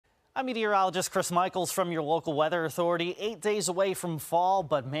I'm meteorologist Chris Michaels from your local weather authority. 8 days away from fall,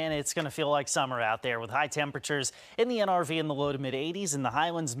 but man, it's going to feel like summer out there with high temperatures in the NRV in the low to mid 80s, in the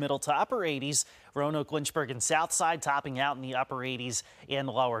Highlands middle to upper 80s, Roanoke, Lynchburg, and Southside topping out in the upper 80s and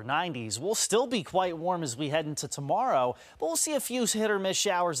lower 90s. We'll still be quite warm as we head into tomorrow, but we'll see a few hit or miss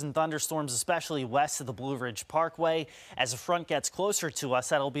showers and thunderstorms, especially west of the Blue Ridge Parkway. As a front gets closer to us,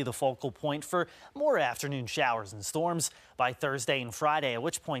 that'll be the focal point for more afternoon showers and storms by Thursday and Friday, at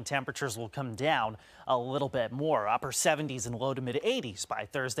which point temperatures will come down a little bit more. Upper 70s and low to mid 80s by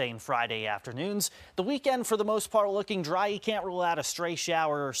Thursday and Friday afternoons. The weekend, for the most part, looking dry. You can't rule out a stray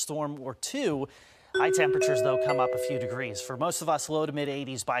shower or storm or two. High temperatures, though, come up a few degrees. For most of us, low to mid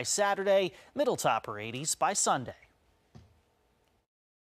 80s by Saturday, middle to upper 80s by Sunday.